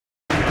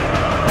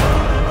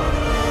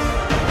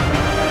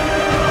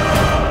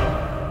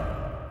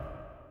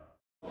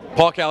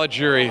Paul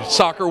Caligiuri,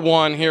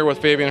 SoccerOne here with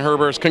Fabian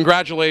Herbers.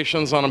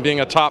 Congratulations on being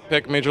a top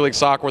pick Major League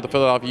Soccer with the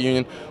Philadelphia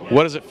Union.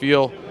 What does it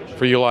feel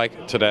for you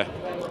like today?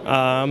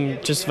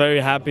 I'm just very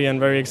happy and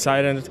very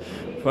excited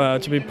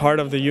to be part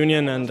of the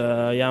Union, and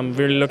yeah, I'm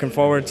really looking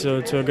forward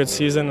to a good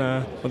season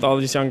with all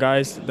these young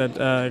guys that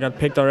got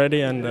picked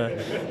already, and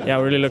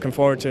yeah, really looking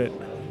forward to it.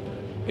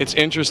 It's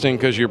interesting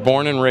because you're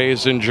born and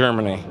raised in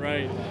Germany,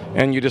 right?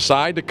 And you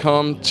decide to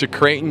come to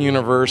Creighton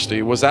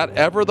University. Was that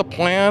ever the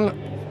plan,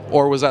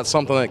 or was that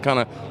something that kind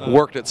of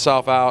worked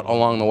itself out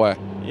along the way?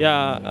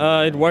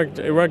 Yeah, it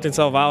worked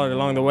itself out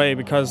along the way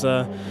because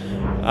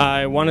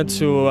I wanted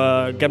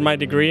to get my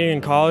degree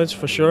in college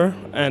for sure,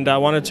 and I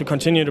wanted to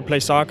continue to play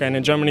soccer. And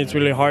in Germany it's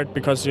really hard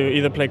because you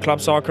either play club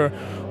soccer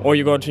or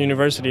you go to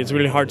university. It's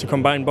really hard to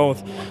combine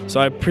both. So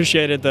I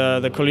appreciated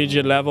the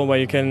collegiate level where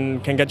you can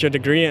get your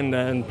degree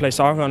and play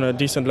soccer on a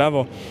decent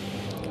level.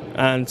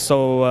 And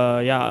so,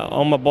 yeah,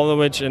 Omar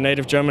Bolovic, a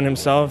native German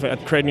himself,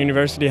 at Creighton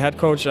University head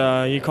coach,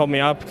 he called me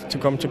up to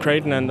come to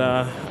Creighton, and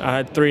I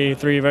had three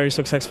very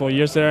successful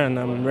years there, and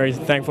I'm very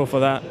thankful for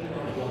that.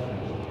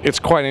 It's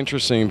quite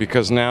interesting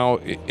because now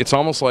it's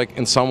almost like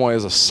in some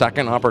ways a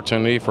second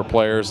opportunity for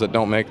players that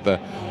don't make the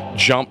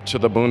jump to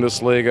the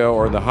Bundesliga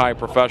or the high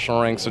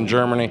professional ranks in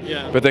Germany,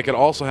 but they could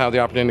also have the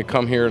opportunity to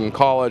come here in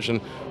college and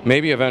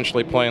maybe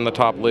eventually play in the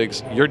top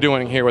leagues. You're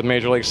doing here with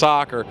Major League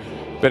Soccer,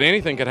 but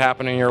anything could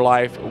happen in your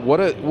life. What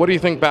do you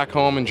think back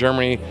home in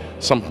Germany,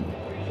 some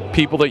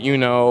people that you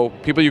know,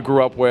 people you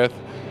grew up with,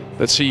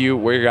 that see you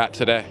where you're at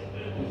today?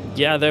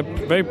 Yeah, they're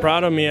very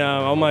proud of me.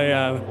 All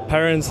my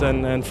parents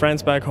and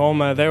friends back home,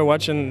 they were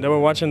watching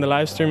the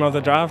live stream of the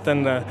draft,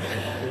 and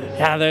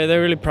yeah,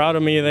 they're really proud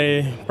of me.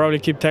 They probably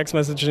keep text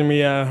messaging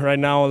me right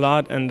now a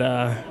lot and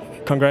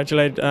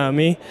congratulate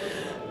me.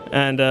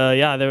 And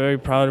yeah, they're very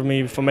proud of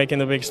me for making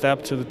the big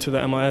step to the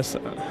MLS,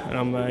 and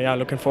I'm yeah,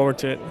 looking forward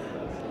to it.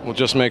 Well,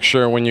 just make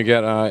sure when you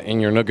get in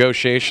your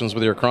negotiations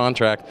with your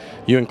contract,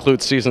 you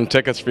include season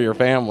tickets for your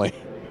family.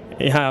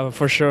 Yeah,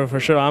 for sure, for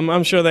sure.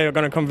 I'm sure they're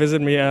going to come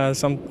visit me at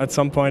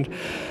some point,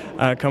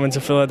 coming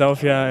to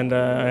Philadelphia, and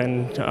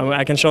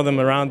I can show them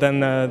around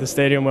then the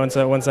stadium once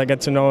I get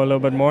to know a little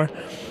bit more.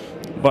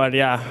 But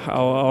yeah,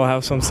 I'll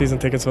have some season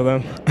tickets for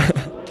them.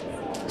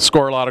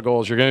 Score a lot of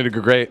goals. You're going to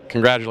do great.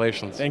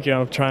 Congratulations. Thank you.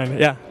 I'm trying.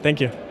 Yeah,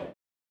 thank you.